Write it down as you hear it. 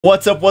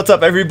What's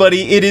up,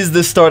 everybody? It is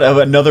the start of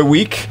another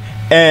week,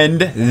 and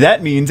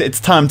that means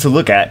it's time to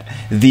look at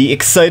the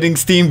exciting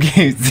Steam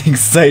games. The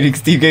exciting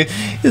Steam game.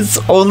 It's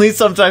only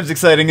sometimes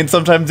exciting, and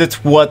sometimes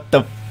it's what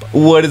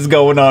is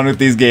going on with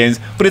these games.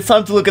 But it's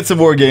time to look at some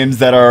more games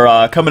that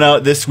are coming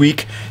out this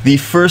week. The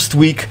first-ish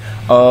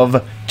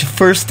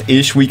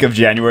week of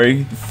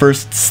January,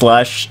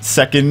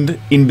 first/second,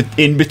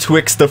 in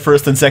betwixt the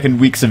first and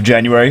second weeks of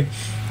January.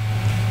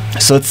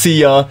 So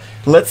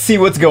let's see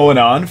what's going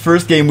on.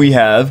 First game we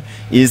have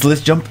is let's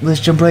jump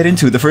right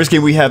into it. The first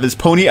game we have is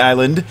Pony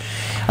Island.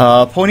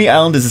 Pony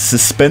Island is a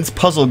suspense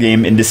puzzle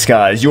game in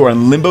disguise. You are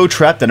in limbo,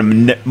 trapped in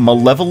a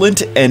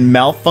malevolent and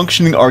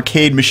malfunctioning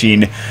arcade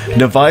machine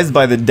devised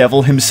by the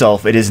devil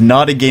himself. It is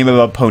not a game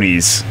about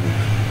ponies.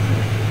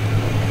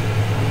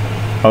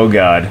 Oh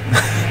God.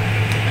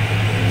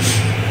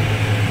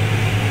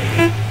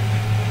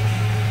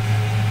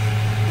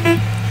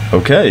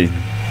 Okay.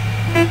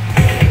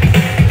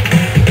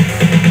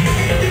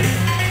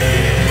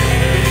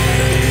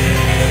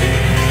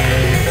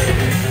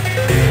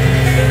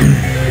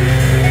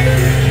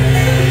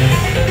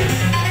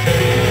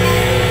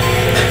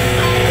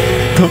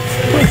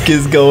 What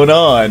is going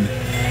on?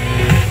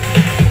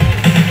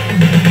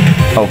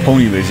 Oh,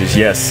 pony lasers,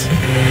 yes.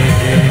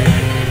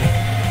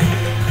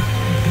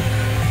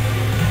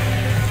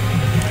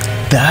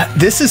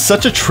 This is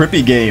such a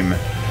trippy game.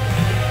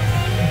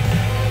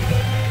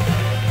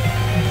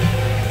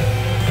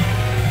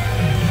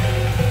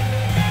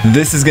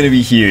 This is gonna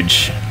be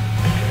huge.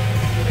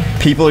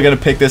 People are gonna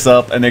pick this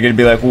up and they're gonna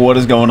be like, what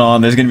is going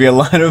on? There's gonna be a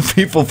lot of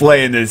people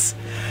playing this.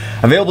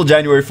 Available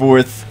January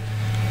 4th.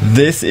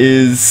 This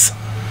is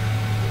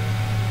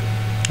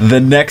the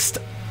next,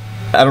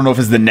 I don't know if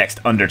it's the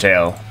next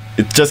Undertale.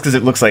 It's just because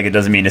it looks like it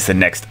doesn't mean it's the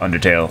next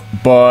Undertale.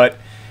 But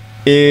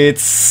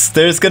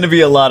there's going to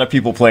be a lot of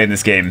people playing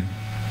this game.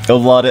 A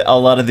lot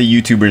of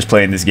the YouTubers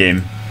playing this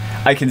game.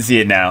 I can see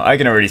it now. I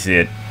can already see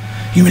it.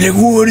 You're like,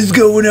 what is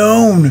going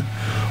on?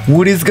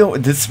 What is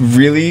going? This is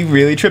really,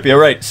 really trippy. All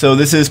right, so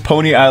this is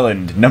Pony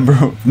Island,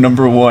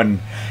 number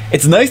one.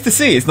 It's nice to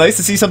see. It's nice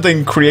to see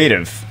something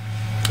creative.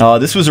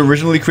 This was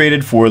originally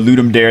created for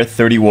Ludum Dare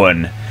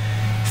 31.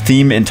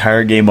 Theme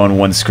entire game on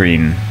one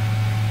screen.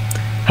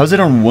 How's it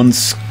on one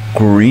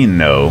screen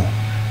though?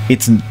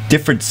 It's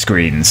different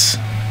screens.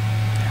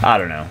 I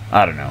don't know.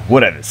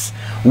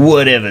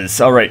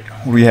 Whatevers. Alright,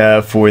 we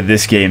have for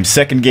this game.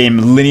 Second game,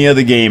 Linnea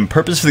the Game.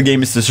 Purpose for the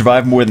game is to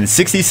survive more than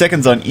 60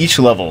 seconds on each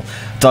level,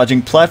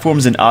 dodging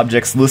platforms and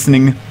objects,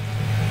 listening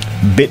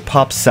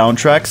bit-pop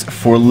soundtracks.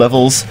 Four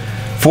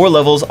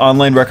levels,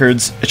 online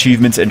records,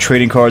 achievements, and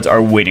trading cards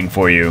are waiting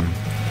for you.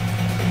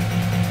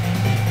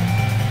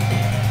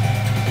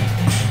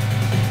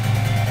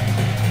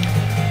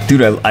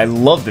 Dude, I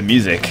love the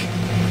music.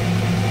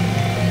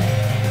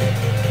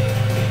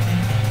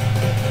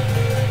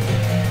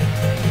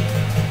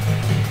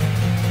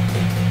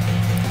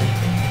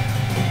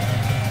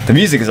 The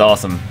music is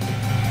awesome.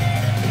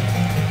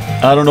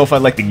 I don't know if I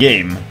like the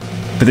game,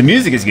 but the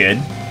music is good.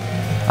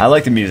 I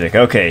like the music.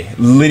 Okay,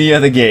 Linnea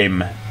the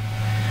Game.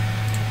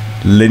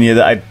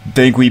 I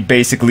think we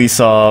basically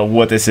saw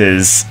what this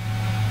is.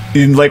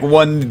 In like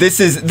one, this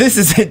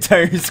is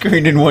entire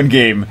screen in one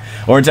game,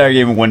 or entire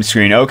game in one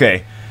screen.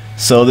 Okay.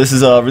 So this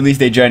is a release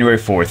date January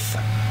 4th.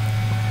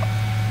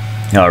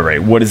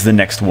 Alright, what is the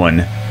next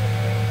one?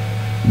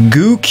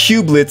 Goo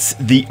Cublets,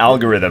 the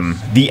algorithm.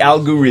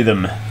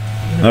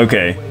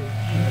 Okay.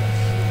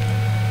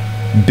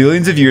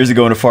 Billions of years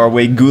ago in a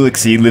faraway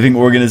galaxy, living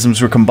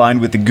organisms were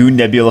combined with the Goo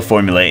Nebula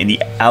formula, and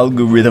the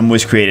algorithm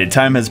was created.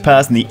 Time has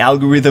passed, and the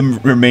algorithm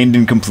remained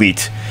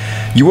incomplete.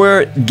 You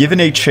are given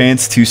a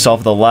chance to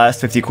solve the last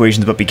 50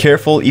 equations, but be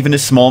careful, even a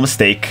small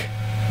mistake.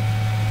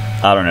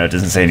 I don't know, it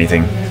doesn't say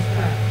anything.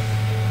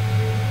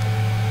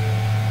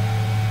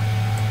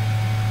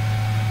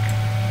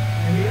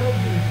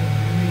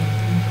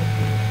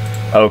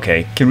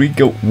 Okay, can we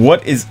go?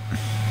 What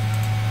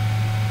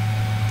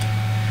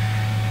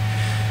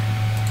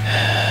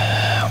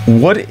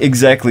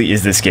exactly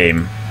is this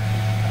game?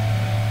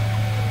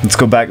 Let's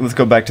go back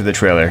to the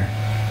trailer.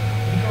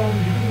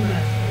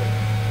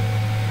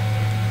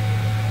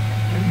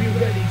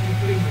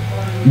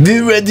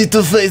 Be ready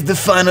to face the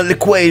final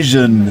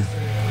equation.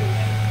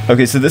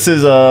 Okay, so this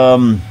is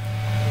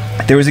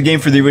there was a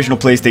game for the original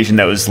PlayStation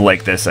that was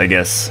like this, I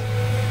guess.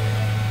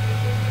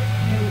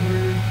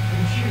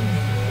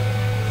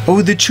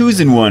 Oh, the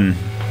chosen one.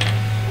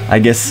 I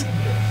guess.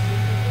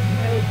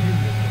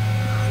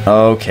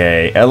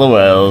 Okay,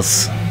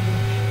 LOLs.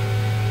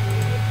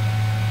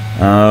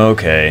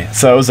 Okay,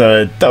 so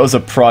that was a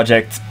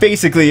project.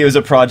 Basically, it was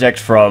a project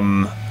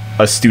from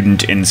a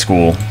student in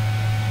school,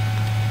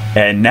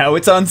 and now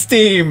it's on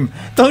Steam.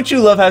 Don't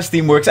you love how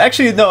Steam works?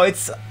 Actually, no,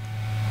 it's.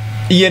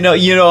 You know,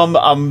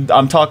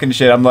 I'm talking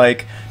shit. I'm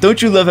like,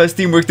 don't you love how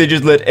Steam works? They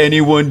just let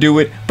anyone do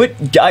it. But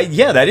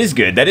yeah, that is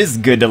good. That is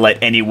good to let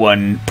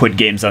anyone put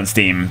games on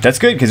Steam. That's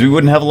good because we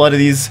wouldn't have a lot of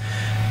these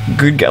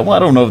good. Well, I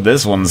don't know if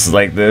this one's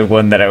like the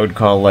one that I would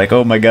call like,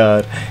 oh my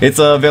god. It's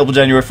available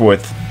January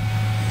 4th.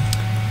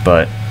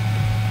 But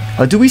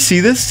Do we see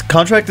this?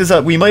 Contract is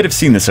up. We might have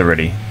seen this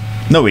already.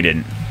 No, we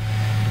didn't.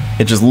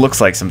 It just looks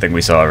like something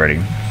we saw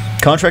already.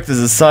 Contract is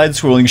a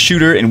side-scrolling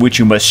shooter in which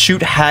you must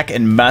shoot, hack,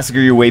 and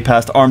massacre your way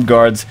past armed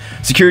guards,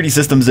 security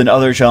systems, and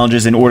other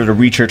challenges in order to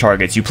reach your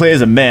targets. You play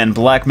as a man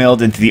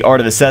blackmailed into the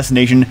art of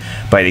assassination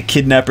by the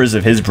kidnappers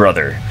of his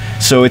brother.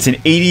 So it's an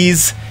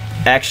 80s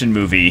action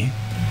movie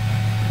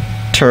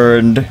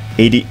turned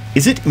 80...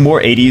 Is it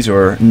more 80s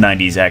or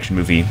 90s action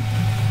movie?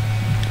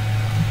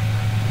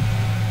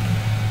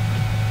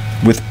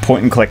 With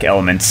point-and-click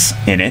elements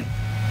in it.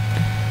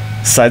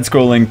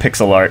 Side-scrolling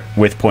pixel art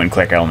with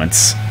point-and-click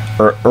elements.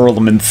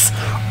 Elements.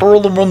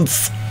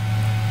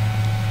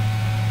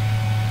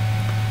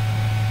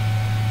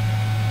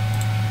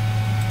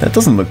 That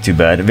doesn't look too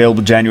bad.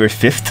 Available January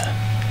 5th.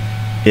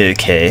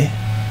 Okay.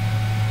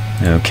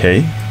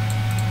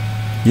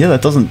 Yeah,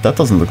 that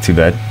doesn't look too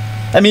bad.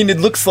 I mean, it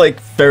looks like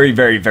very,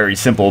 very, very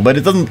simple, but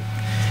it doesn't...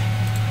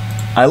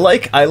 I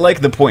like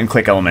the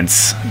point-and-click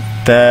elements.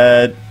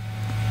 That...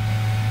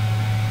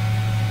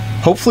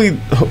 Hopefully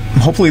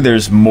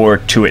there's more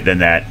to it than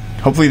that.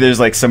 Hopefully there's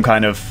like some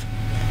kind of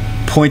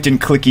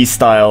point-and-clicky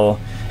style,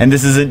 and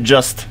this isn't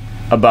just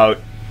about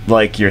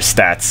like your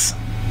stats.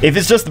 If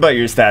it's just about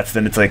your stats,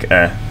 then it's like,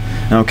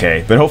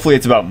 okay. But hopefully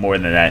it's about more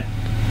than that.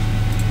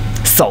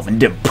 Solving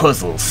them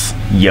puzzles,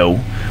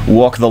 yo.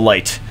 Walk the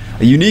Light.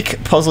 A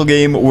unique puzzle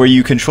game where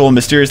you control a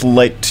mysterious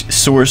light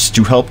source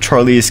to help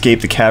Charlie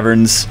escape the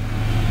caverns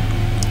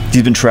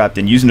he's been trapped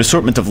in. Use an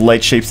assortment of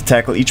light shapes to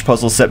tackle each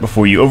puzzle set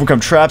before you. Overcome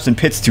traps and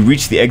pits to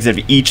reach the exit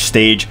of each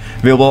stage.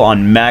 Available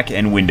on Mac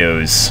and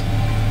Windows.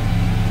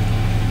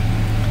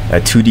 A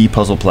 2D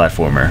puzzle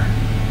platformer.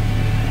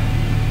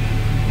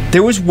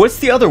 There was... What's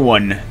the other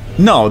one?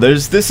 No,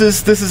 this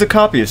is a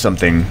copy of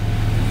something.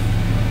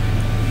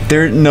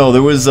 There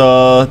was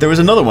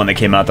another one that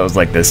came out that was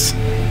like this.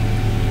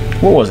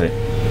 What was it?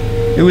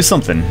 It was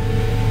something.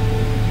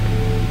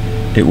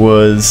 It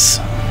was...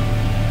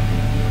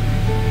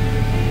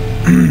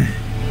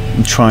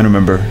 I'm trying to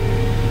remember.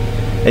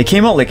 It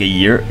came out like a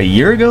year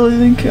ago, I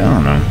think? I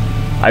don't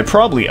know. I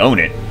probably own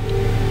it,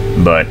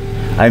 but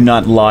I'm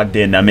not logged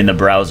in. I'm in the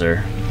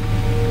browser.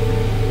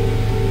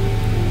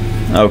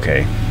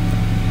 Okay.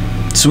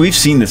 So we've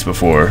seen this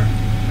before.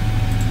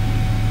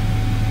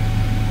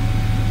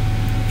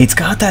 It's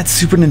got that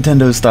Super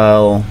Nintendo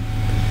style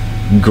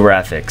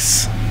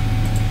graphics.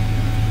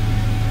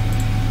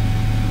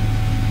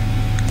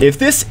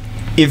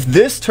 If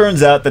this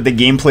turns out that the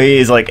gameplay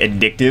is like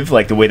addictive,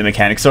 like the way the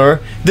mechanics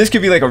are, this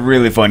could be like a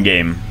really fun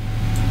game.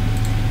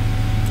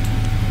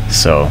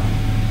 So,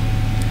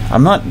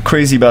 I'm not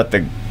crazy about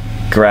the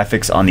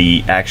graphics on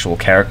the actual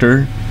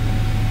character.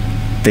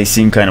 They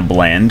seem kind of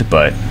bland,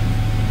 but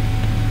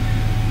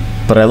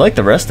I like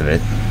the rest of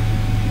it.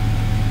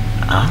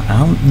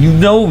 You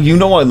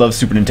know I love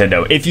Super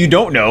Nintendo. If you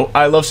don't know,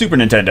 I love Super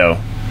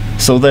Nintendo.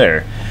 So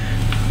there.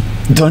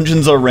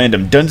 Dungeons Are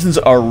Random. Dungeons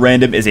Are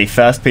Random is a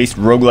fast-paced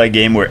roguelike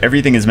game where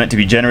everything is meant to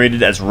be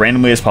generated as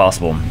randomly as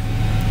possible,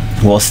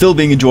 while still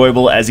being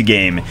enjoyable as a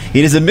game.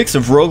 It is a mix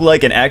of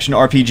roguelike and action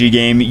RPG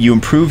game. You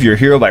improve your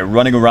hero by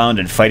running around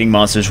and fighting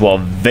monsters while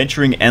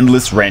venturing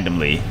endless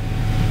randomly.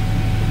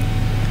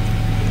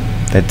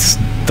 That's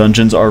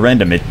Dungeons Are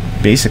Random. It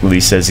basically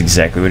says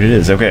exactly what it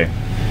is. Okay.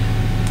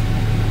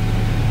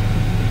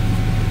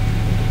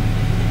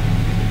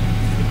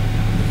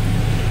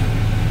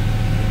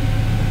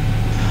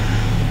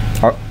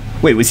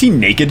 Wait, was he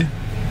naked?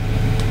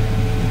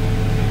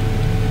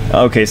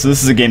 Okay, so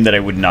this is a game that I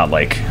would not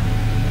like.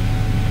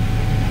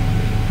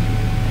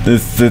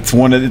 It's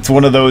one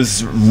of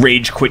those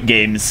rage quit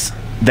games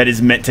that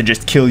is meant to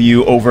just kill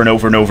you over and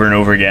over and over and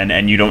over again,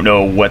 and you don't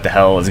know what the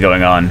hell is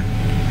going on.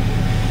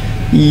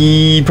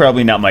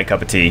 Probably not my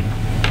cup of tea.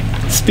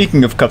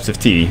 Speaking of cups of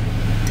tea,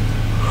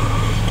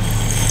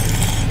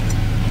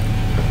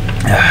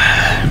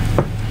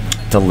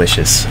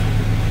 delicious.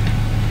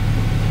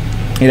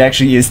 It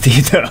actually is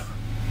tea, though.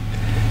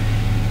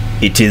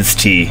 It is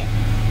tea.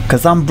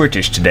 'Cause I'm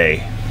British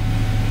today.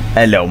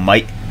 Hello,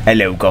 mate.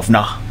 Hello,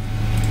 governor.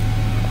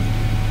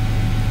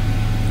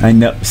 I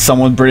know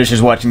someone British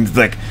is watching. It's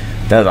like,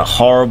 that's a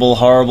horrible,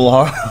 horrible,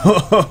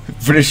 horrible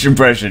British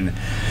impression.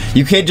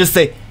 You can't just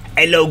say,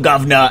 hello,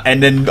 governor,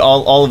 and then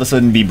all of a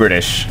sudden be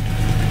British.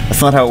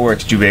 That's not how it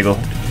works, JewBagel.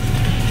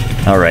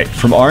 Alright,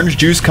 from orange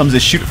juice comes a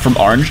shoot from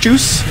orange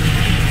juice?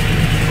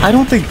 I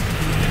don't think...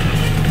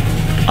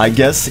 I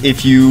guess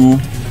if you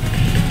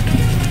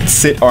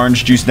sit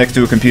orange juice next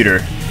to a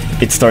computer,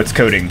 it starts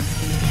coding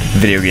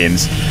video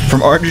games.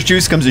 From orange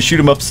juice comes a shoot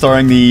 'em up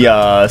starring the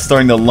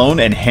lone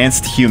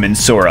enhanced human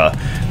Sora,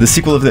 the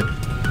sequel of the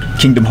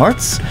Kingdom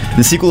Hearts,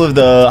 the sequel of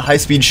the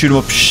high-speed shoot 'em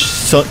up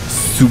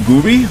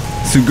Suguri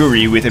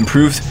with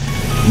improved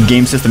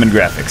game system and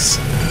graphics.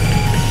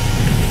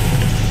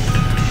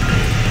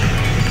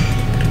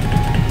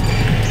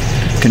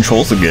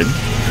 Controls are good.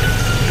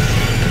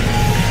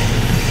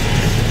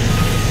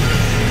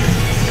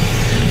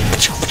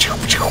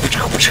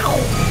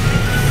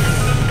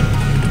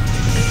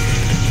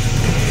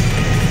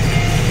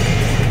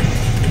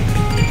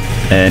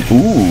 And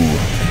ooh,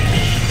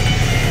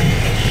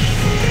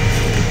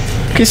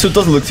 Okay, so it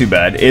doesn't look too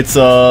bad. It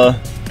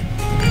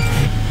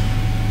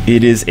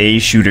is a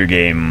shooter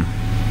game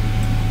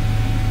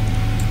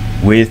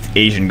with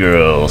Asian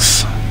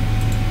girls.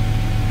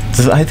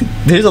 I think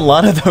there's a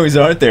lot of those,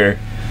 aren't there?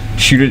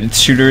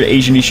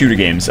 Asian-y shooter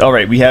games.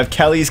 Alright, we have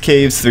Callie's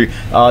Caves 3.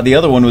 The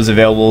other one was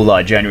available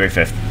January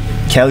 5th.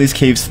 Callie's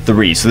Caves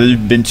 3. So there's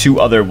been 2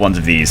 other ones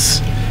of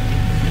these.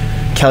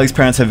 Callie's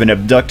parents have been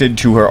abducted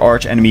to her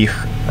arch enemy.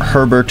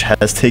 Herbert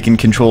has taken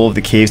control of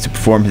the caves to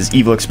perform his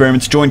evil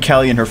experiments. Join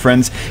Callie and her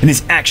friends in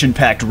his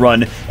action-packed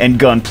run and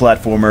gun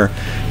platformer,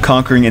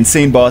 conquering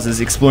insane bosses,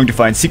 exploring to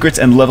find secrets,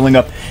 and leveling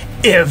up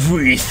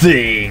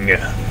everything.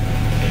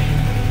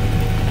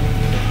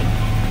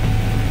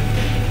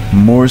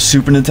 More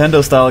Super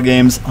Nintendo style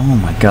games. Oh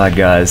my god,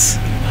 guys.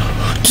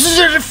 This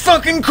is a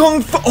fucking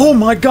Kung Fu. Oh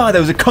my god, that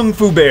was a Kung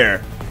Fu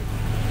bear.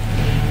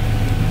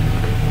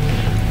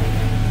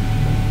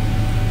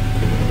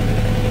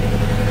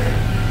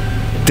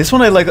 This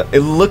one I like.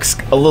 It looks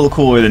a little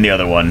cooler than the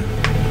other one.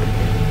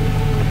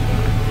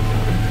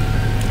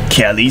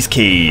 Callie's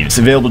Caves,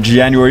 available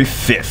January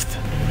 5th.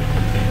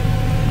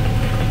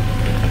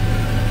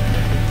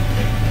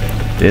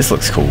 This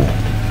looks cool.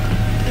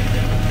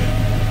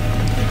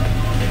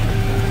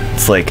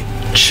 It's like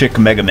Chick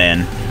Mega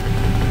Man.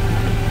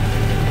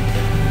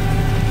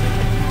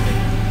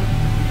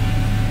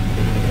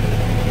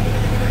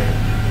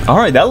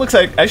 Alright, that looks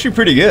like actually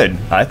pretty good,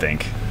 I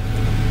think.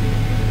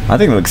 I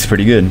think it looks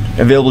pretty good.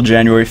 Available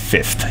January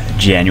 5th.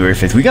 January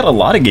 5th. We got a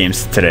lot of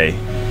games today.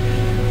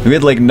 We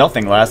had like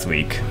nothing last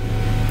week.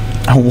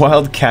 A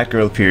wild cat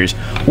girl appears.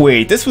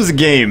 Wait, this was a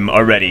game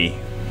already.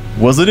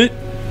 Wasn't it?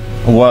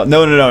 No,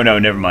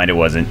 never mind, it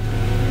wasn't.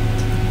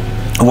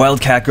 A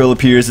Wild Cat Girl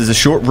Appears is a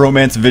short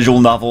romance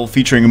visual novel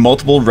featuring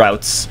multiple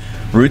routes,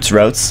 different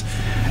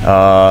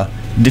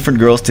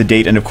girls to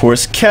date, and of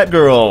course, cat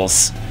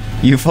girls.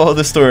 You follow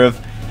the story of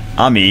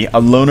Ami, a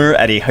loner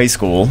at high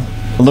school,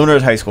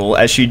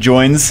 as she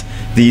joins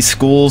the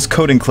school's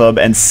coding club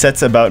and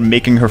sets about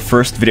making her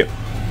first video.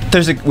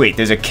 There's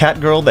a cat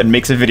girl that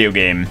makes a video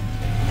game.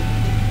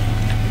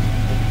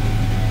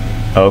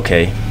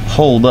 Okay,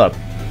 hold up.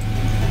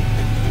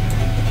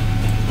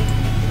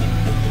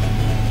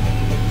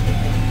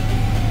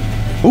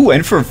 Ooh,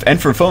 and for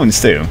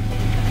phones too.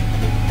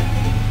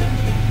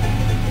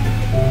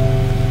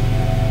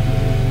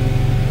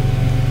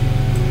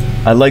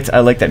 I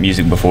liked that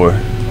music before.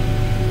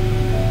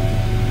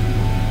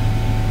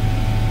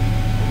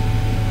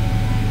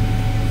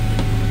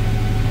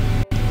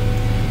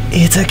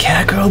 It's a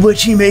cat girl, but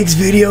she makes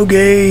video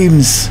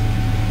games.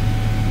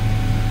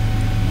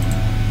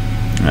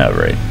 All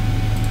right.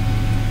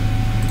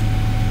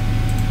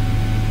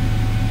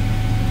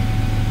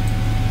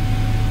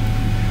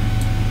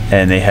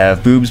 And they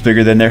have boobs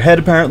bigger than their head,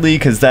 apparently,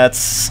 because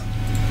that's...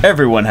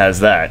 everyone has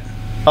that.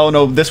 Oh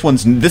no, this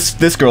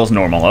girl's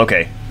normal.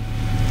 Okay.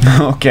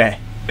 Okay.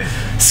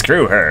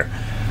 Screw her.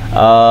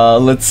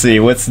 Let's see.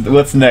 What's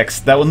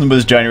next? That one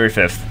was January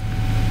 5th.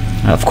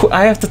 Of course,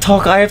 I have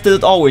to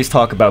always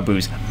talk about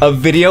boobs. A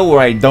video where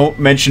I don't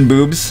mention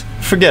boobs?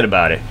 Forget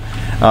about it.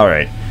 All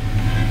right.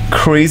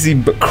 Crazy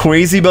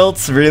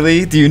belts,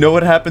 really? Do you know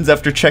what happens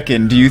after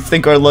check-in? Do you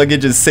think our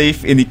luggage is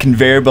safe in the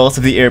conveyor belts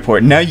of the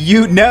airport? Now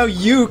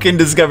you can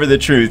discover the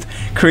truth.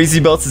 Crazy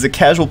Belts is a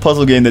casual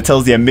puzzle game that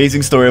tells the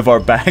amazing story of our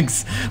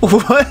bags.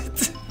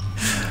 What?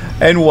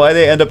 And why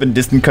they end up in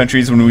distant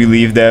countries when we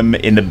leave them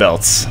in the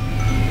belts.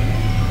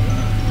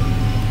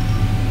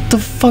 The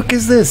fuck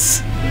is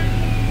this?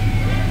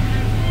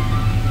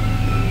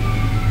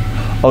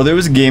 Oh, there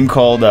was a game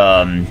called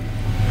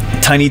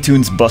Tiny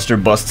Toons Buster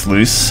Busts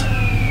Loose.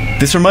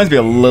 This reminds me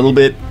a little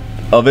bit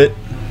of it,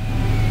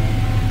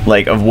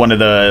 like of one of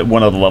the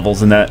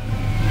levels in that.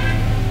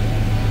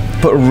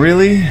 But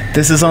really,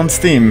 this is on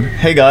Steam.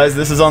 Hey guys,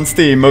 this is on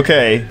Steam.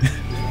 Okay.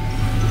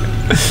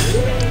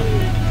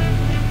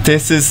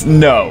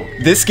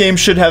 This game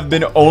should have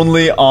been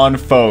only on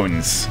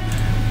phones.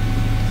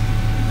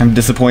 I'm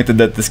disappointed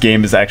that this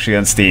game is actually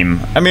on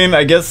Steam. I mean,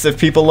 I guess if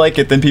people like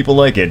it, then people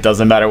like it.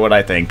 Doesn't matter what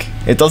I think.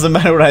 It doesn't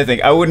matter what I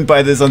think. I wouldn't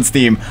buy this on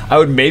Steam. I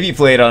would maybe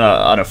play it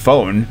on a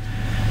phone.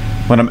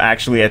 When I'm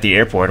actually at the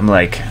airport, I'm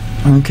like,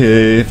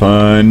 okay,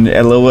 fine,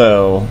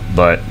 LOL.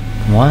 But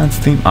why on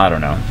Steam? I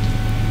don't know.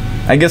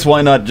 I guess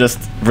why not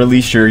just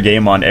release your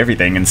game on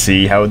everything and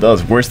see how it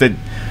does? Worst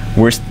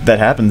that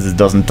happens is it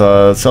doesn't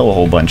sell a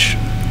whole bunch.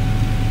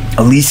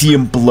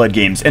 Elysium Blood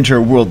Games. Enter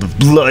a world of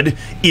blood,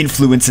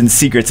 influence, and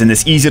secrets in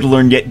this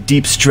easy-to-learn yet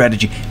deep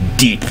strategy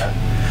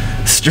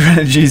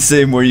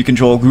sim where you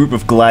control a group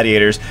of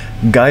gladiators,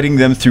 guiding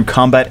them through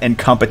combat and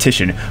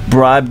competition.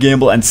 Bribe,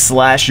 gamble, and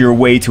slash your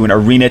way to an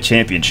arena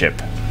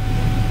championship.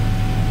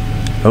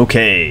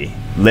 Okay,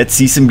 let's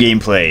see some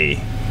gameplay.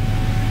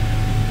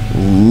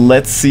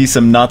 Let's see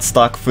some not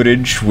stock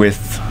footage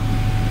with...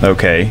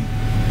 okay.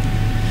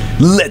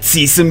 Let's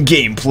see some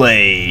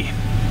gameplay.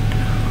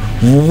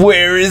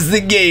 Where is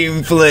the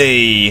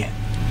gameplay?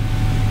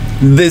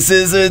 This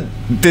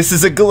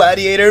is a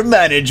gladiator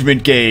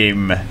management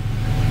game.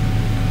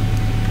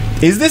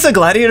 Is this a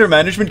gladiator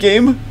management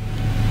game?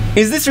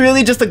 Is this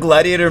really just a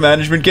gladiator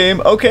management game?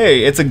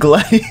 Okay, it's a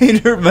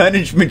gladiator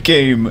management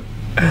game.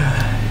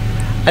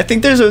 I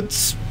think there's a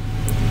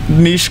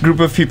niche group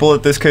of people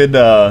that this could,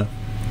 wow,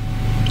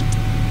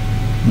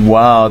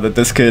 that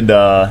this could,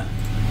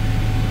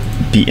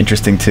 be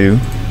interesting too.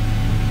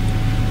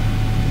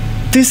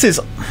 This is...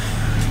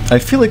 I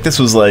feel like this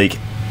was, like,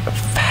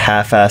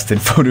 half-assed in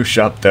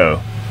Photoshop,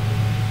 though.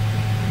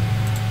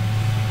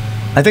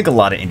 I think a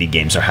lot of indie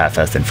games are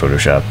half-assed in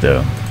Photoshop,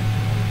 though.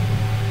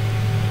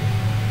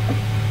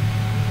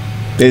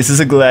 This is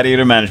a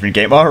gladiator management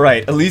game.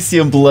 Alright,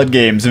 Elysium Blood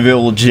Games,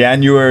 available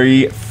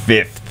January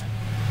 5th.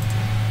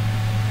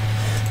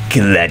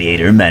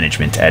 Gladiator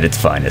management at its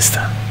finest.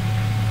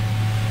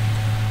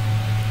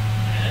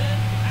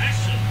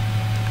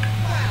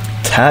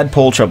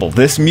 Tadpole Trouble.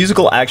 This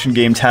musical action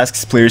game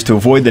tasks players to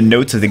avoid the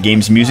notes of the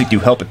game's music to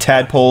help a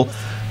tadpole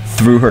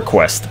through her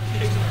quest.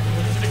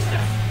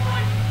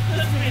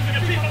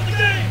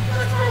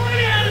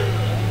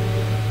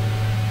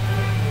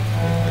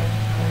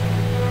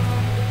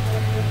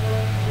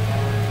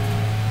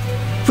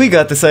 We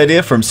got this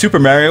idea from Super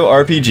Mario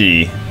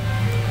RPG,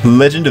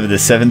 Legend of the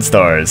Seven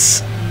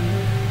Stars.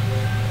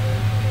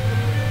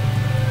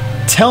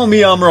 Tell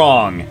me I'm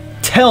wrong.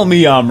 Tell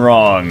me I'm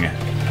wrong.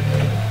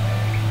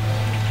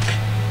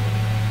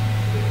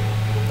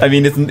 I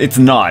mean, it's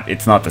not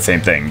the same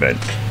thing, but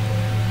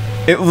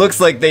it looks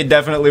like they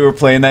definitely were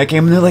playing that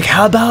game and they're like,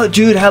 how about,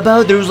 dude, how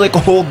about there was like a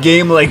whole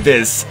game like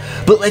this,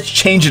 but let's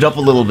change it up a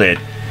little bit.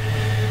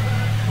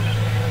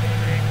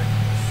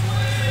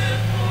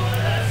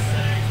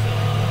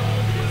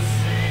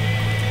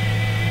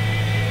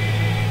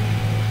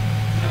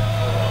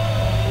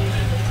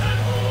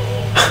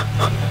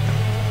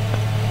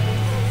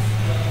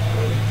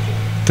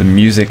 The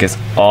music is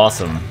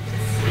awesome.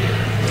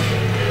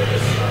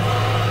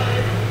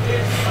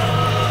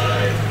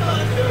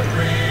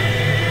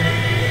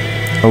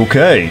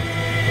 Okay.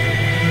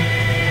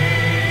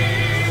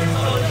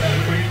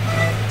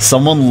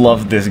 Someone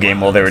loved this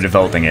game while they were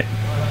developing it.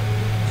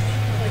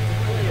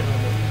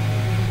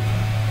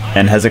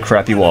 And has a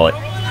crappy wallet.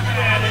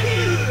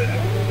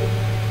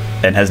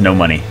 And has no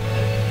money.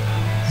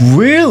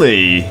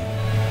 Really?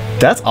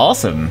 That's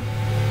awesome.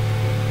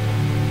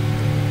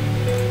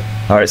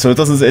 Alright, so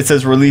it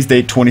says release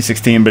date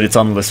 2016, but it's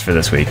on the list for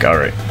this week.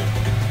 Alright.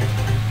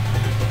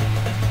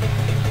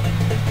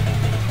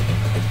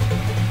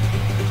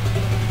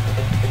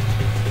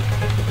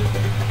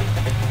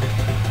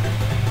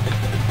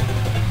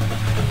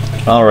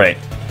 Alright.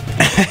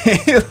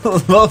 I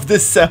love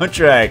this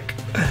soundtrack.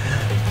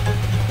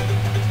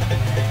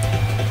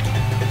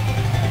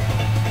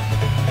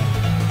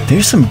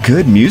 There's some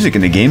good music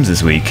in the games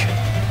this week.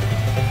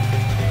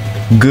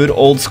 Good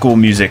old school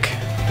music.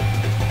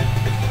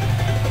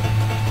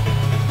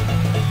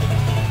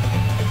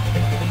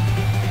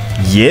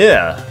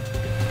 Yeah.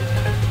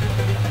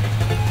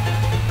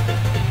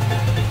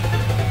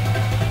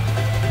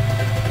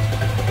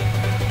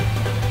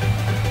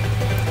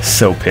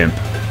 So pimp.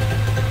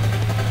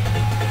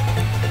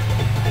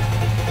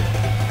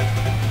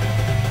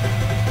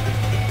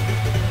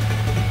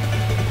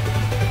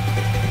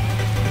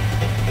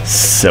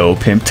 So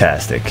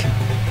pimptastic.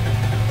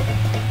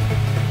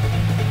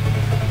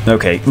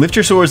 Okay, lift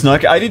your swords,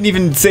 knock. I didn't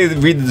even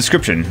read the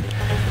description.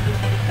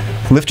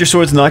 Lift your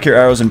swords, knock your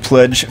arrows, and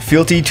pledge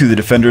fealty to the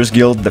Defenders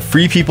Guild, the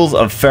free peoples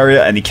of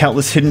Faria, and the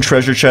countless hidden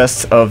treasure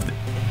chests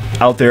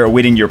out there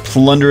awaiting your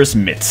plunderous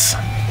mitts.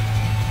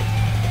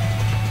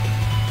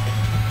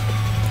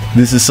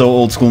 This is so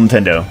old school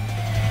Nintendo.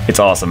 It's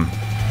awesome.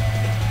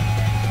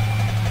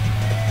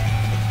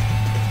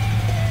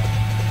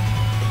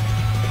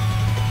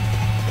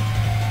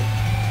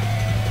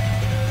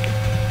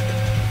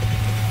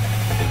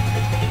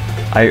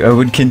 I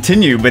would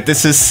continue, but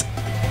this is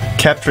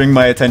capturing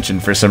my attention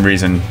for some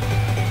reason.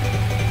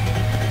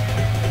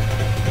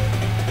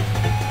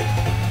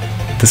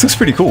 This looks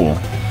pretty cool.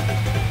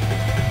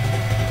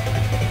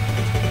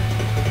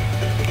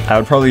 I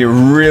would probably get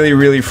really,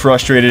 really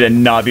frustrated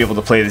and not be able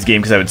to play this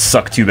game because I would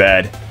suck too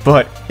bad.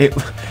 But it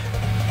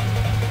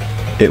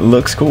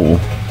looks cool.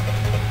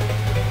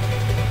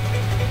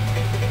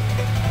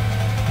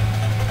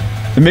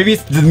 Maybe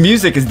the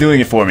music is doing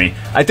it for me.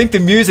 I think the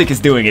music is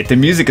doing it. The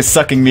music is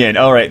sucking me in.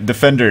 Alright,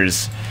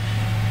 Defenders.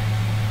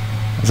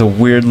 It's a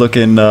weird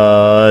looking,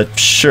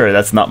 sure,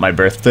 that's not my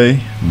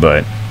birthday,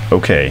 but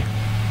okay.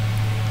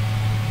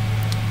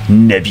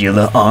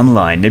 Nebula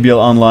Online.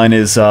 Nebula Online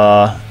is,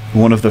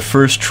 one of the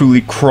first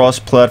truly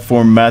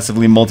cross-platform,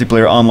 massively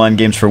multiplayer online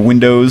games for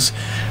Windows,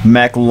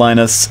 Mac,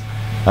 Linux,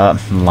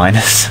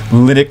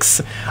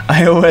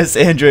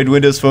 iOS, Android,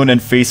 Windows Phone, and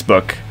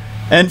Facebook.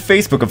 And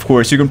Facebook, of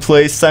course. You can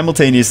play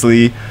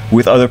simultaneously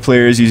with other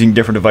players using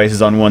different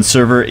devices on one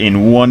server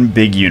in one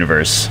big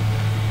universe.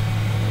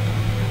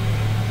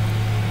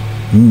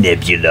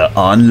 Nebula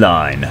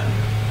Online.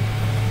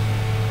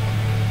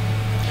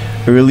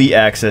 Early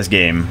access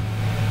game.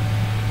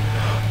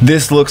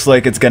 This looks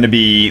like it's gonna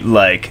be,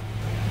 like,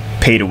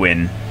 pay to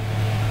win.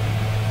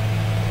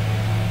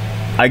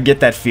 I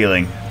get that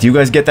feeling. Do you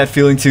guys get that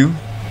feeling too?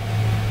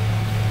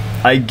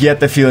 I get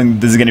the feeling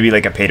this is going to be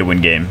like a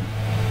pay-to-win game.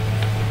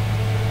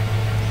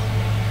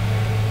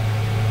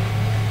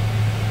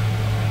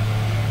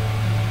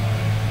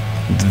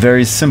 It's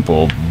very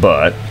simple,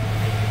 but...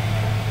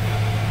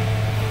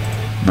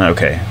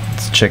 Okay,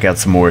 let's check out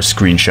some more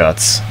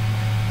screenshots.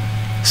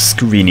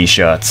 Screeny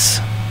shots.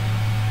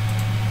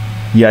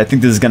 Yeah, I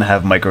think this is going to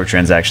have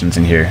microtransactions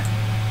in here.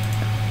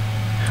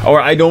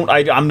 Or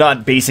I'm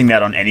not basing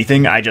that on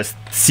anything. I just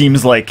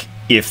seems like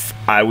if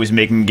I was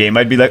making a game,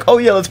 I'd be like, oh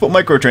yeah, let's put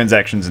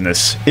microtransactions in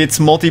this. It's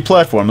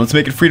multi-platform. Let's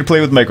make it free to play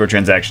with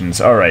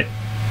microtransactions. All right.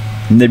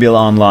 Nebula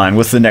Online.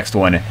 What's the next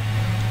one?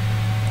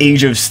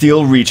 Age of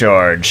Steel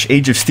Recharge.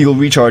 Age of Steel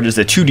Recharge is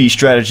a 2D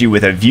strategy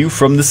with a view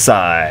from the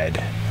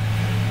side.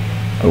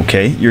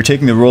 Okay, you're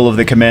taking the role of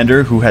the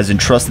commander who has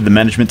entrusted the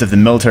management of the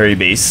military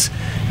base.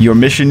 Your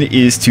mission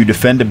is to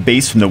defend a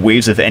base from the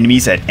waves of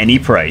enemies at any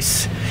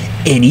price.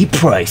 Any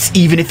price,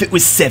 even if it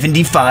was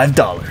 $75.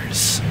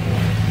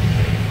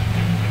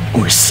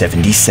 Or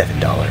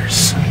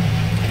 $77.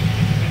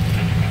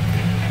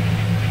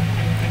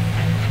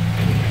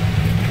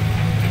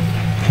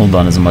 Hold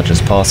on as much as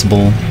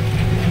possible.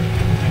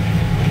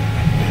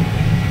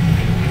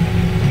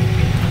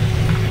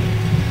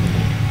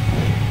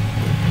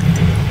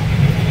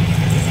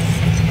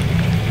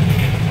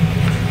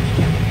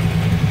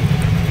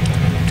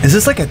 Is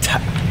this like a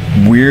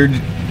weird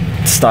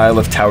style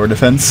of tower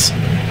defense?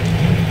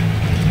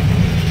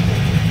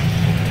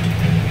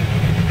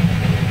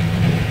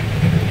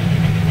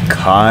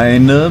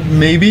 Kinda,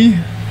 maybe?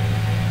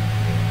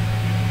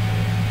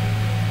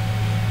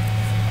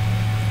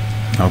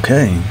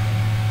 Okay.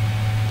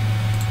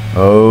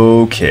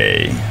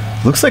 Okay.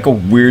 Looks like a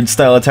weird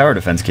style of tower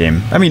defense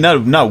game. I mean,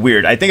 not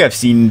weird. I think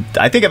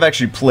I've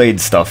actually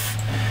played stuff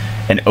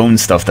and own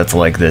stuff that's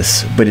like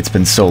this, but it's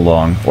been so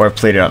long. Or I've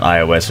played it on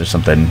iOS or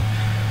something.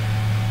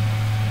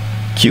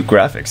 Cute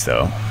graphics,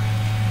 though.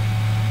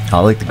 I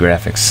like the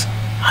graphics.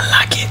 I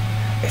like it.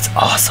 It's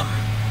awesome.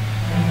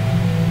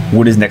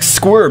 What is next?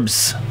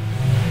 Squirps!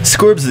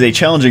 Squirps is a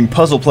challenging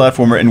puzzle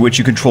platformer in which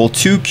you control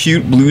two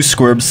cute blue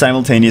squirps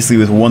simultaneously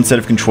with one set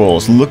of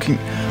controls. Looking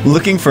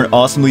for an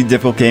awesomely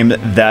difficult game,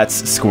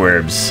 that's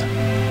Squirps.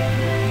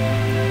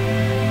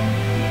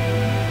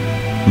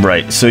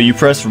 Right, so you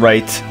press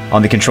right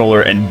on the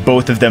controller and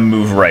both of them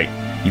move right.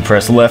 You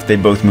press left, they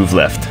both move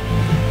left,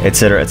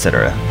 etc.,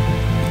 etc.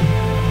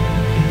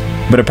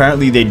 But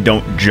apparently they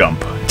don't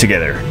jump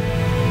together.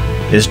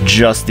 It's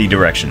just the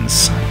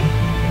directions.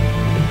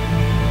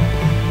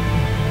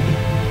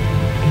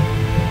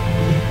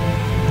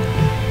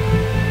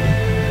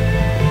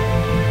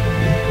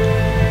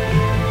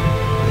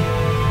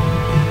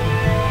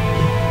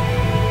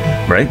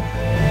 Right?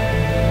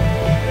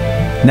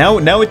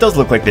 Now it does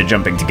look like they're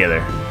jumping together.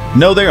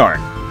 No, they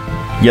aren't.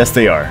 Yes,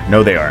 they are.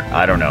 No, they aren't.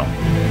 I don't know.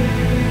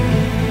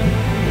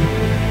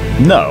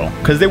 No,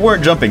 because they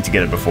weren't jumping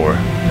together before.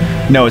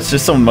 No, it's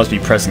just someone must be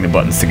pressing the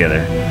buttons together.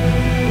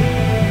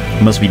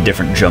 It must be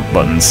different jump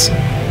buttons.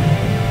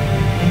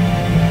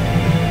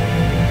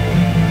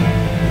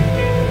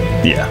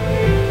 Yeah.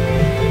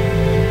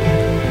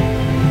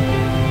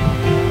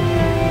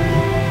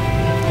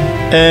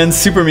 And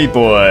Super Meat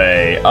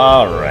Boy.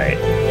 Alright.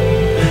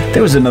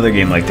 There was another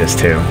game like this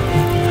too.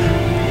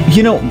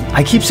 You know,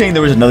 I keep saying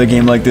there was another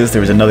game like this, there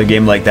was another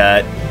game like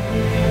that.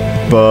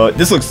 But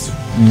this looks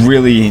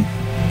really...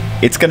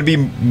 It's gonna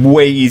be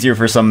way easier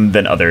for some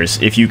than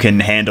others if you can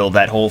handle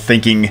that whole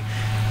thinking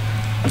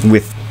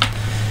with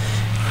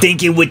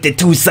the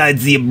two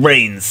sides of your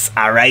brains,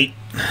 alright?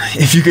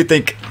 If you could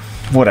think...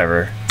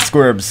 Whatever.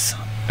 Squirps.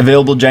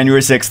 Available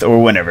January 6th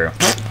or whenever.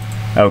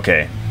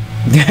 Okay.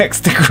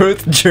 Next, the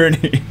growth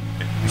journey.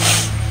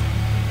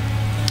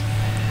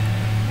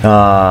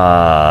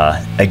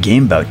 A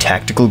game about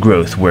tactical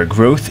growth where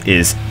growth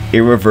is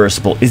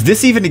irreversible. Is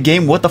this even a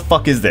game? What the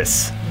fuck is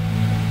this?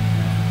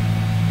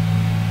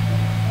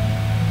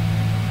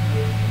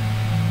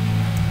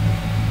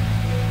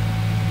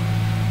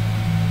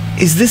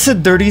 Is this a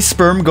dirty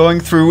sperm going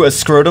through a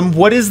scrotum?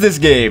 What is this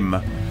game?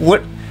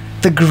 What?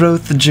 The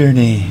growth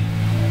journey.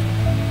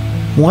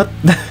 What?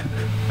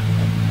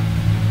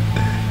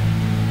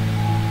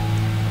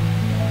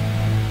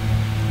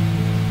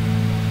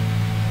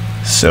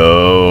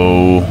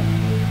 So,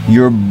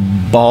 your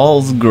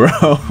balls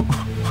grow.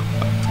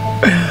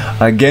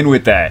 Again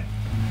with that.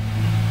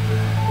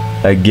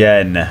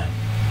 Again.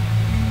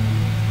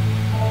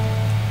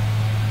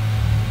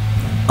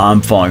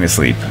 I'm falling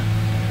asleep.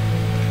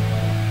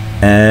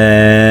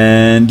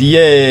 And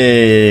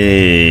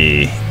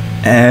yay.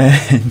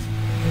 And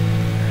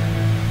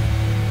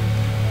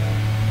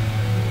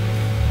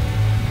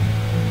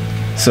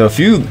so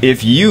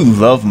if you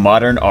love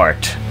modern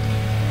art,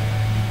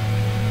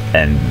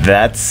 and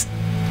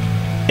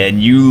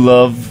you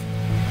love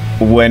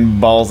when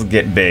balls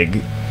get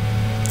big.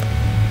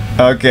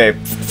 Okay,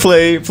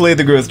 play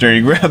the growth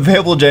journey.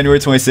 Available January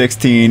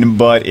 2016,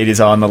 but it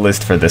is on the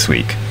list for this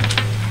week.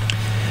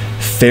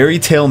 Fairy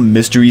Tale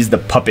Mysteries: The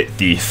Puppet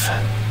Thief.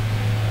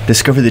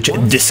 Discover the There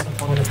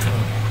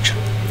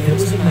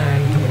was a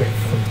man who went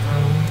from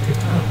town to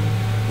town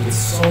with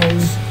songs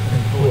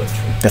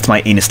That's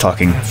my anus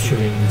talking.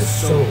 Capturing the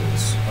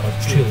souls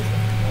of children.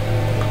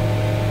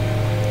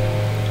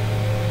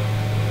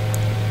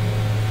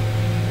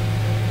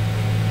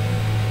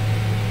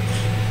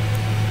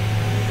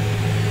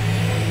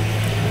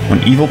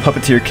 When evil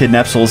puppeteer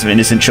kidnaps souls of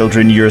innocent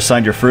children, you're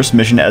assigned your first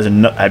mission as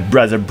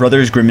a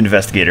Brothers Grimm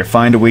investigator.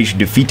 Find a way to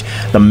defeat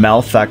the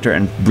malefactor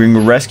and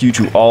bring rescue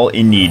to all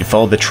in need.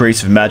 Follow the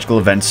trace of magical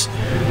events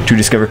to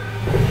discover...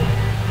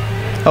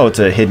 Oh, it's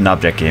a hidden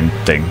object game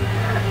thing.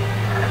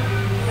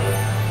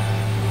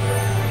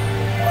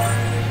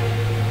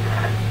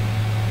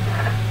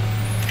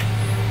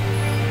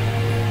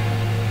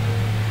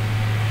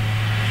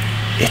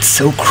 It's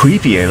so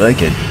creepy, I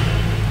like it.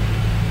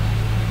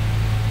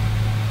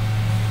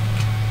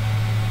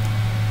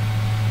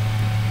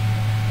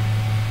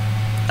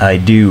 I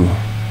do.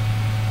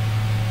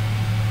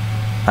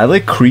 I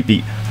like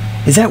creepy.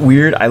 Is that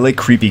weird? I like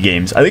creepy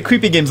games. I like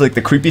creepy games like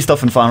the creepy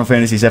stuff in Final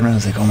Fantasy VII. I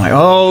was like, oh my...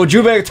 Oh,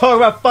 JewBagel's talking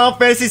about Final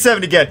Fantasy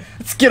VII again.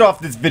 Let's get off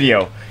this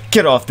video.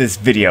 Get off this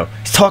video.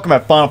 He's talking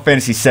about Final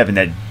Fantasy VII,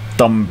 that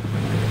dumb...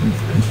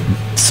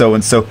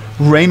 So-and-so.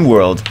 Rain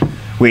World.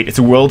 Wait, it's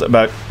a world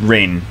about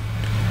rain.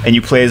 And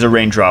you play as a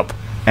raindrop.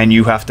 And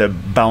you have to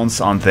bounce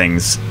on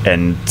things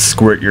and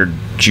squirt your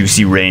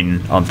juicy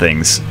rain on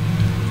things.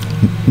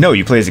 No,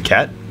 you play as a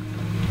cat.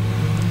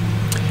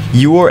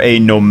 You are a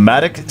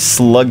nomadic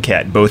slug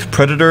cat, both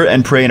predator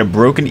and prey in a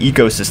broken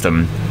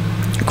ecosystem.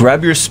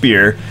 Grab your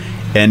spear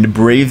and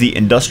brave the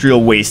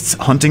industrial wastes,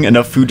 hunting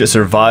enough food to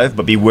survive,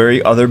 but be wary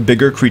other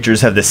bigger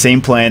creatures have the same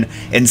plan,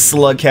 and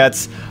slug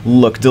cats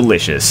look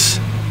delicious.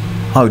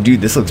 Oh dude,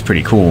 this looks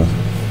pretty cool.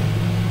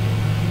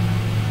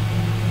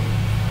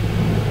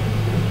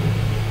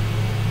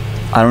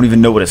 I don't even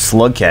know what a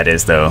slug cat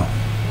is though.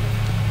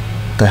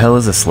 The hell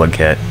is a slug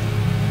cat?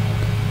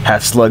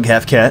 Half slug,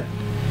 half cat?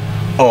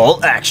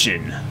 All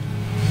action.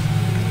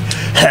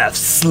 Half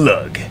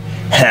slug,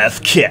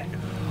 half cat,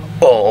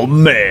 all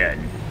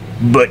man.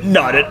 But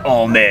not at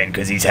all man,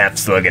 because he's half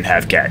slug and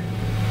half cat.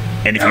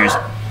 And if you're...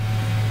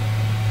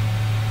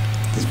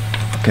 These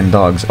fucking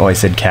dogs. Oh, I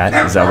said cat?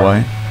 Is that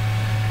why?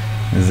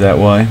 Is that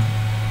why?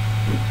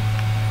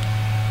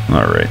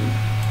 Alright.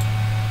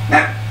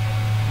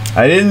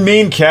 I didn't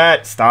mean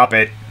cat. Stop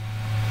it.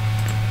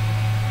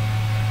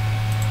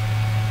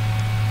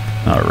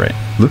 Alright.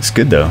 Looks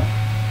good though.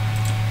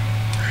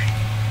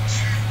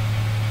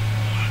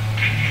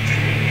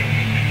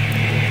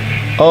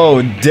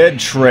 Oh, dead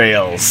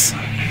trails.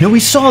 No,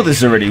 we saw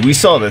this already. We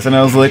saw this, and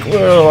I was like,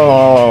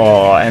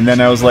 whoa, and then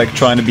I was like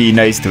trying to be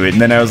nice to it,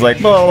 and then I was like,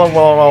 but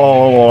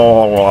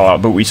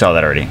we saw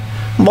that already.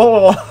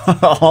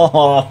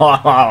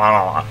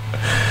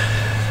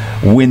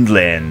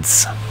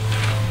 Windlands.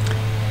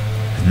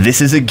 This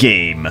is a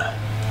game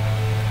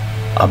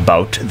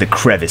about the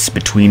crevice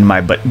between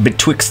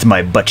betwixt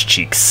my butt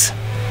cheeks.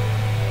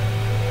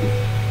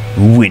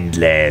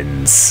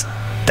 Windlands.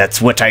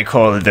 That's what I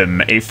call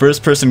them. A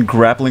first-person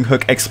grappling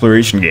hook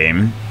exploration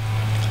game.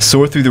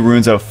 Soar through the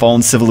ruins of a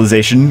fallen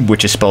civilization,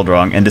 which is spelled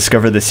wrong, and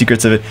discover the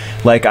secrets of it.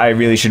 Like, I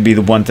really should be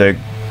the one to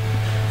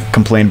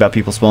complain about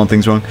people spelling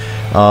things wrong.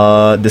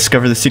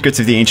 Discover the secrets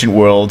of the ancient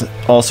world.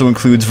 Also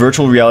includes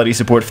virtual reality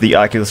support for the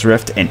Oculus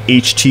Rift and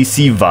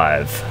HTC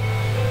Vive.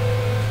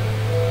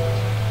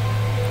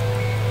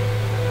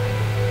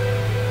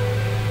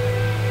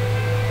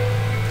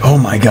 Oh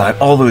my god,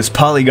 all those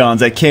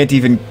polygons, I can't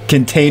even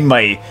contain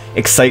my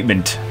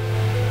excitement.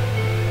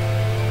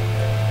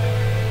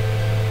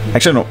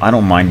 Actually, I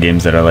don't mind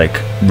games that are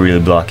like really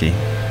blocky.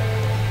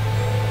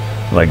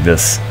 Like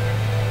this.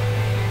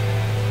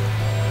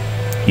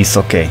 It's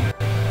okay.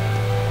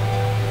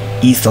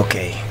 It's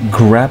okay.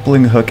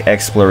 Grappling hook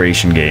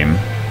exploration game.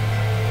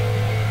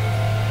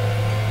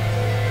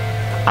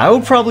 I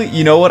would probably,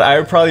 you know what, I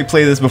would probably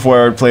play this before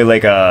I would play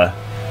like a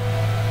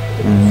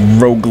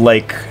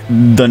roguelike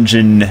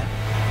dungeon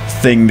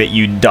thing that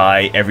you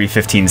die every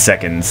 15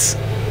 seconds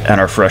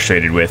and are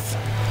frustrated with.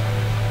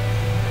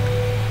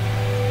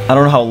 I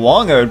don't know how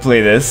long I would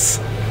play this.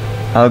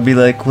 I would be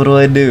like, what do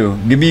I do?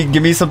 Give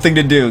me something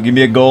to do. Give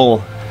me a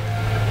goal.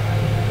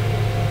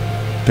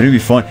 But it'd be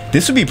fun.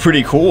 This would be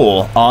pretty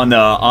cool on the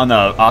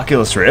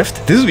Oculus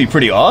Rift. This would be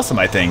pretty awesome,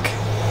 I think,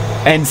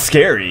 and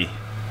scary.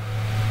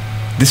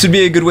 This would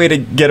be a good way to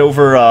get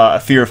over a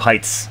fear of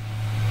heights.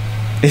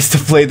 Is to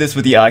play this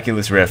with the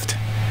Oculus Rift.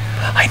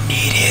 I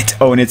need it.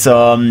 Oh, and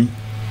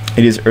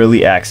it is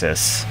early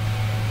access.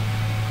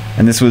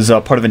 And this was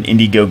part of an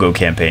Indiegogo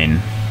campaign.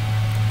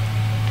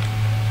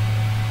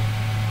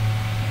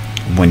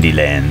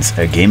 Windylands,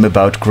 a game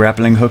about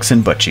grappling hooks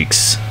and butt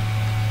cheeks.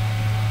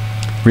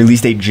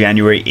 Release date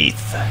January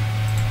 8th.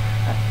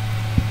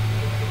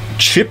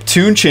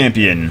 Chiptune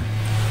Champion.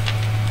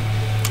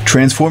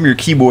 Transform your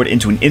keyboard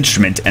into an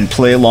instrument and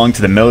play along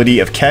to the melody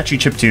of catchy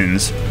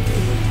chiptunes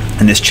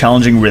in this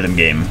challenging rhythm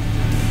game.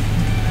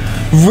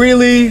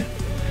 Really?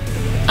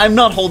 I'm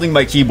not holding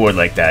my keyboard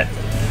like that.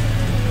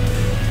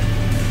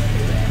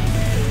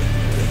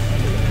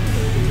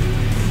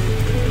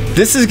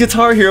 This is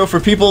Guitar Hero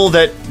for people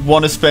that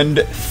want to spend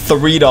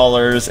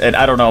 $3, and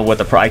I don't know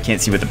what I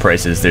can't see what the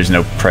price is. There's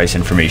no price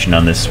information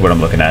on this, what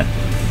I'm looking at.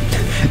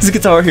 This is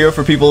Guitar Hero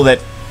for people that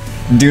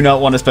do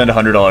not want to spend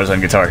 $100 on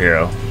Guitar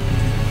Hero.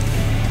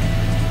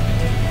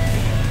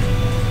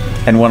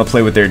 And want to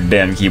play with their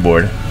damn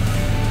keyboard.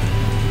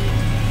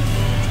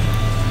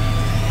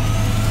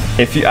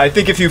 I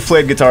think if you've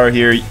played Guitar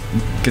Hero,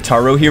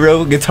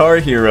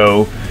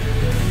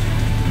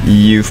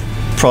 you've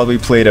probably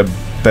played a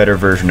better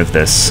version of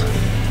this.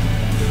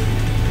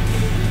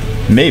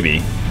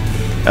 Maybe.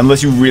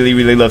 Unless you really,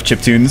 really love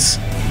chiptunes.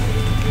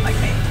 Like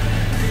me.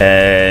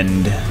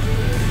 And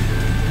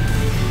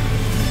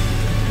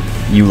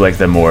you like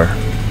them more.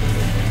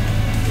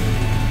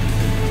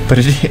 But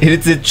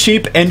it's a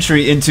cheap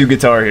entry into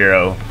Guitar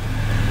Hero.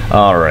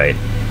 Alright.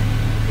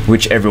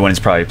 Which everyone has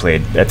probably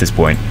played at this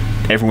point.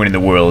 Everyone in the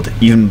world,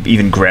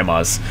 even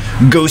grandmas.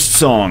 Ghost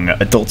Song,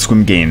 Adult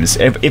Swim games.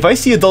 If I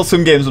see Adult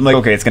Swim games, I'm like,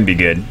 okay, it's gonna be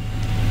good.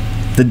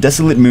 The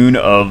desolate moon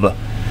of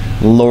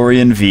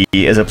Lorien V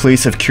is a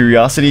place of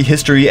curiosity,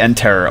 history, and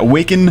terror.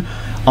 Awaken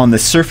on the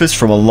surface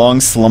from a long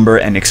slumber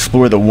and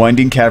explore the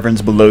winding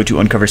caverns below to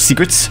uncover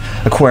secrets,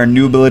 acquire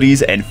new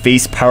abilities, and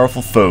face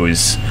powerful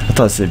foes. I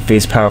thought it said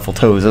face powerful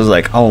toes. I was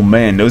like, oh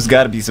man, those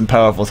gotta be some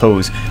powerful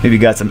toes. Maybe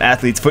got some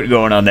athlete's foot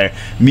going on there.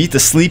 Meet the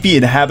sleepy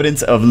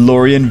inhabitants of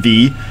Lorien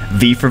V,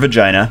 V for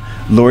vagina,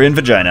 Lorien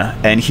vagina,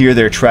 and hear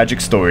their tragic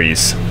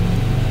stories.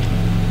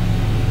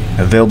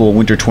 Available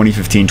winter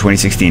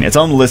 2015-2016. It's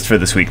on the list for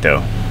this week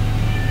though.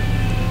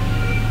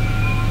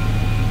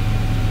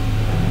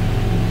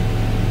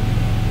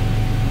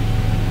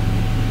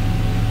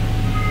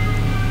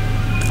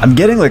 I'm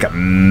getting like a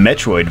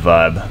Metroid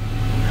vibe.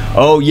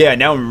 Oh yeah,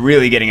 now I'm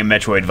really getting a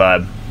Metroid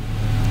vibe.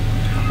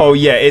 Oh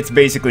yeah, it's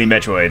basically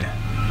Metroid.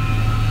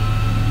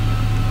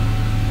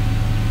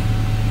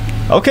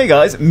 Okay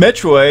guys,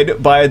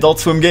 Metroid by Adult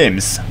Swim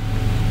Games.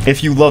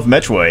 If you love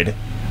Metroid,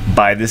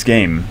 buy this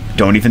game.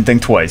 Don't even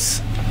think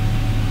twice.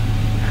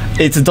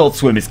 It's Adult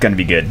Swim, it's gonna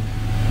be good.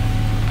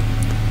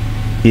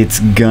 It's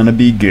gonna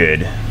be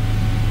good.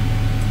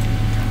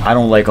 I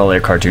don't like all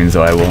their cartoons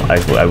though, I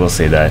will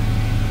say that.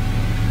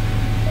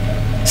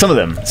 Some of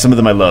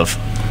them I love.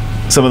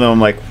 Some of them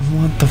I'm like,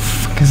 what the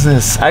fuck is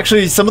this?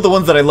 Actually, some of the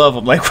ones that I love,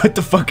 I'm like, what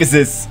the fuck is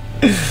this?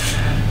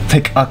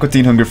 Like Aqua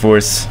Teen Hunger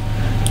Force.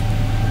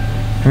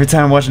 Every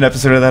time I watch an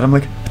episode of that, I'm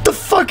like, what the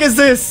fuck is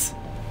this?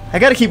 I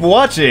gotta keep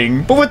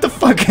watching, but what the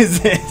fuck is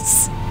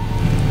this?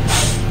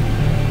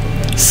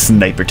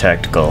 Sniper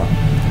Tactical.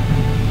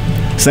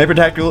 Sniper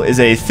Tactical is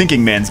a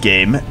thinking man's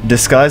game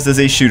disguised as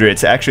a shooter.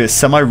 It's actually a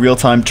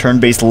semi-real-time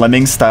turn-based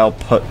Lemmings-type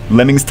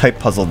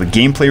puzzle. The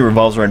gameplay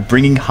revolves around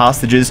bringing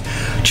hostages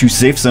to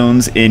safe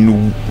zones,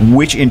 in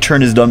which in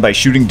turn is done by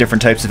shooting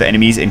different types of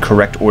enemies in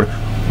correct order.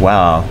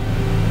 Wow.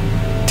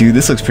 Dude,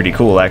 this looks pretty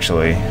cool,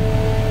 actually.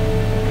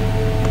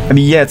 I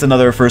mean, yeah, it's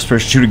another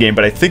first-person shooter game,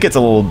 but I think it's a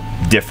little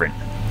different.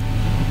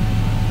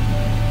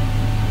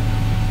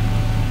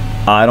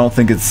 I don't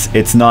think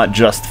it's not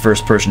just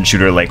first-person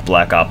shooter like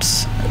Black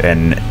Ops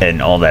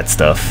and all that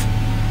stuff.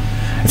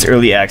 It's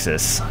early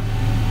access.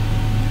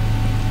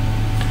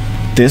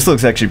 This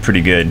looks actually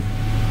pretty good.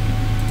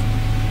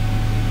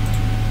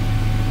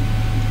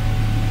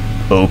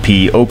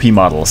 OP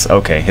models.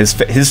 Okay,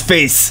 his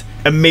face,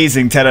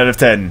 amazing, 10 out of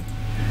 10.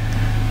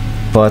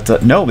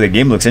 But no, the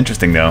game looks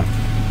interesting though.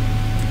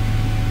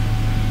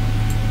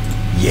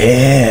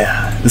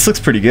 Yeah, this looks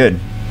pretty good.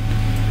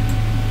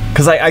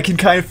 Cause I can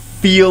kind of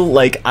feel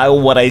like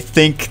what I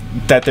think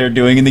that they're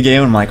doing in the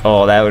game. I'm like,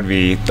 oh, I would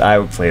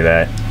play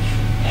that.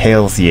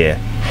 Hells yeah.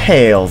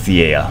 Hells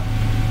yeah.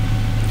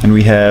 And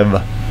we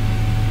have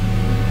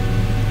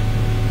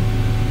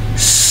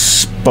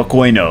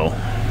Spokojno.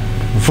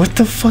 What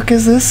the fuck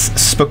is this?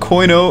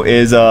 Spokojno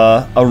is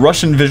a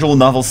Russian visual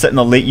novel set in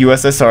the late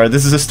USSR.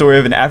 This is a story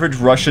of an average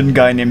Russian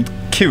guy named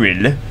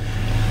Kirill.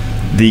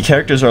 The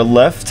characters are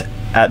left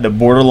at the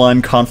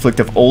borderline conflict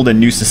of old and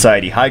new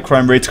society, high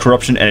crime rates,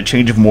 corruption, and a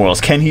change of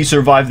morals. Can he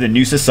survive the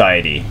new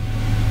society?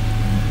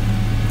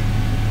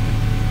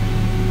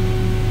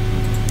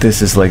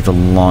 This is like the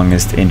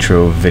longest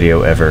intro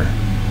video ever.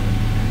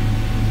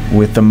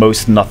 With the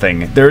most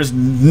nothing.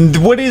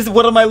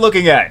 What am I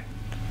looking at?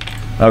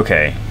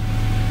 Okay.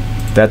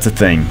 That's a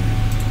thing.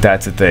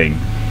 That's a thing.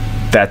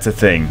 That's a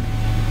thing.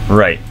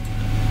 Right.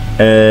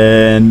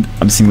 And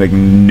I'm seeing like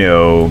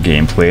no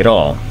gameplay at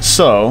all.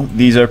 So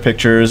these are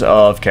pictures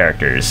of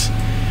characters.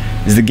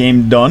 Is the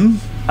game done?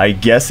 I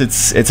guess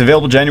it's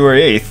available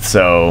January 8th,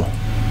 so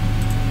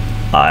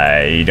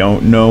I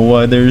don't know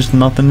why there's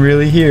nothing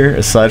really here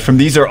aside from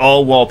these are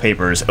all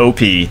wallpapers. OP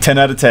 10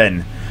 out of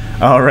 10.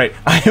 All right.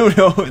 I don't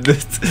know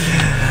this.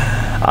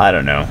 I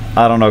don't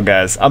know,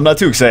 guys. I'm not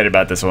too excited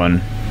about this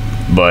one,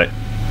 but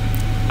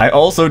I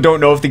also don't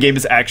know if the game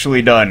is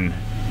actually done.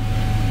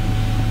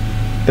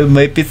 It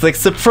might be like,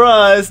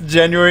 surprise,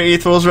 January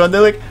 8th rolls around,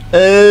 they're like,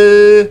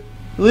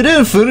 we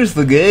didn't finish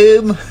the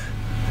game.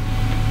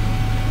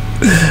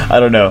 I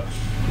don't know.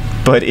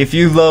 But if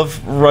you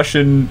love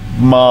Russian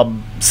mob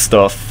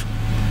stuff,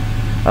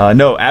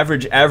 No,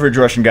 average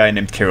Russian guy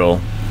named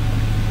Kirill.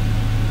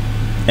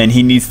 And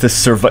he needs to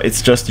survive.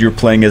 It's just you're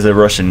playing as a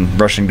Russian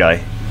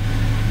guy.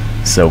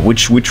 So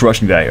which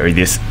Russian guy? Are you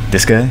this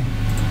guy?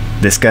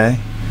 This guy?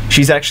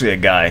 She's actually a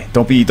guy.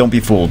 Don't be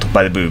fooled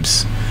by the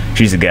boobs.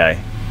 She's a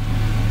guy.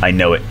 I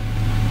know it.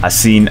 I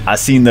seen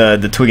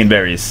the twig and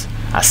berries.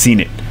 I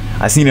seen it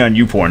on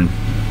YouPorn.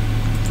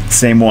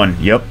 Same one.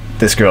 Yep.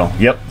 This girl.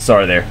 Yep. Saw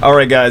her there.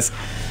 Alright guys.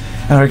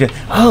 Alright.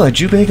 Oh, a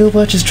JewBagel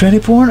watches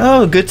tranny porn?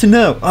 Oh, good to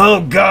know.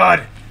 Oh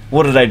god.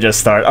 What did I just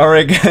start?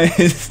 Alright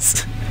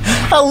guys.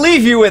 I'll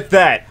leave you with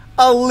that.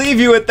 I'll leave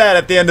you with that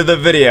at the end of the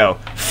video.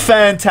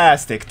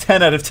 Fantastic.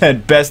 10 out of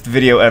 10. Best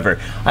video ever.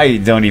 I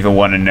don't even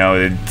want to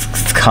know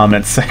the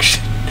comment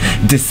section.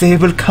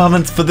 Disable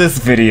comments for this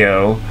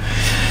video.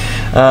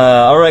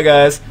 Alright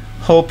guys.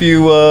 Hope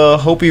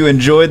you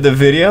enjoyed the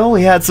video.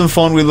 We had some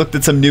fun. We looked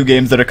at some new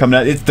games that are coming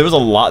out. There was a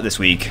lot this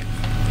week.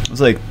 It was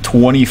like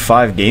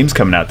 25 games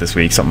coming out this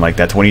week. Something like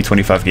that.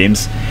 25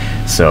 games.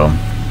 So,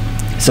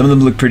 some of them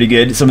look pretty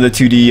good. Some of the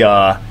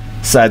 2D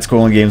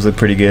side-scrolling games look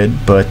pretty good,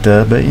 but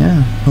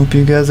yeah, hope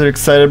you guys are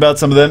excited about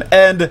some of them,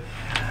 and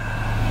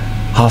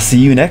I'll see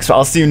you next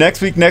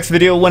week, next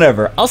video,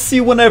 whenever. I'll see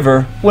you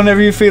whenever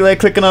you feel like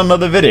clicking on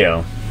another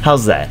video.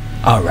 How's that?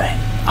 Alright,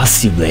 I'll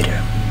see you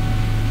later.